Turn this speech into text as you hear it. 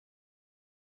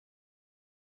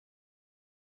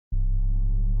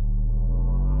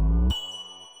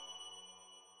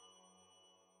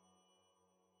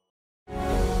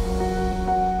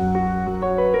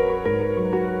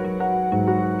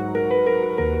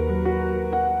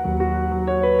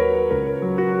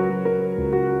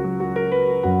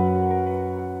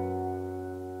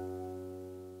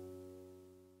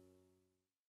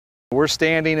we're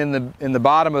standing in the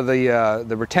bottom of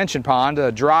the retention pond,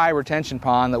 a dry retention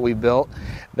pond that we built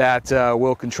that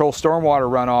will control stormwater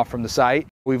runoff from the site.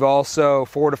 We've also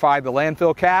fortified the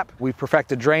landfill cap. We've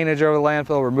perfected drainage over the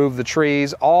landfill, removed the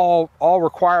trees, all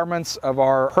requirements of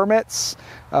our permits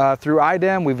through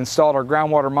IDEM. We've installed our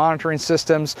groundwater monitoring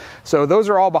systems. So those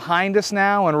are all behind us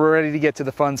now, and we're ready to get to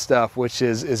the fun stuff, which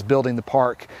is building the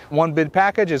park. One bid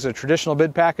package is a traditional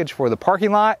bid package for the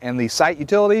parking lot and the site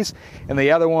utilities, and the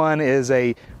other one is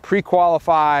a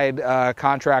pre-qualified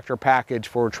contractor package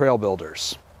for trail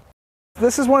builders.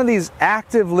 This is one of these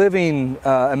active living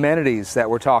amenities that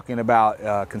we're talking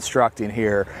about constructing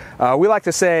here. We like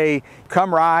to say,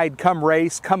 come ride, come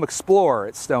race, come explore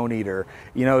at Stone Eater.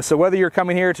 You know, so whether you're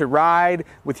coming here to ride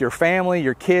with your family,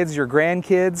 your kids, your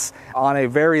grandkids on a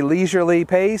very leisurely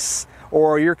pace,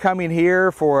 or you're coming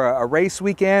here for a race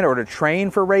weekend or to train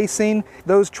for racing,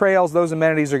 those trails, those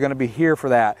amenities are going to be here for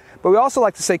that. But we also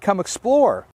like to say, come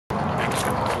explore.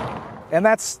 And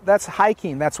that's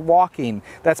hiking, that's walking,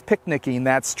 that's picnicking,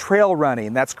 that's trail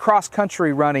running, that's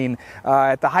cross-country running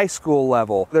at the high school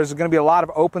level. There's going to be a lot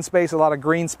of open space, a lot of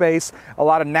green space, a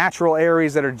lot of natural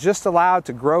areas that are just allowed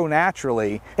to grow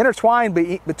naturally. Intertwined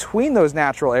between those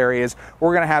natural areas,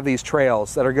 we're going to have these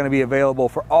trails that are going to be available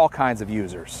for all kinds of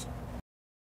users.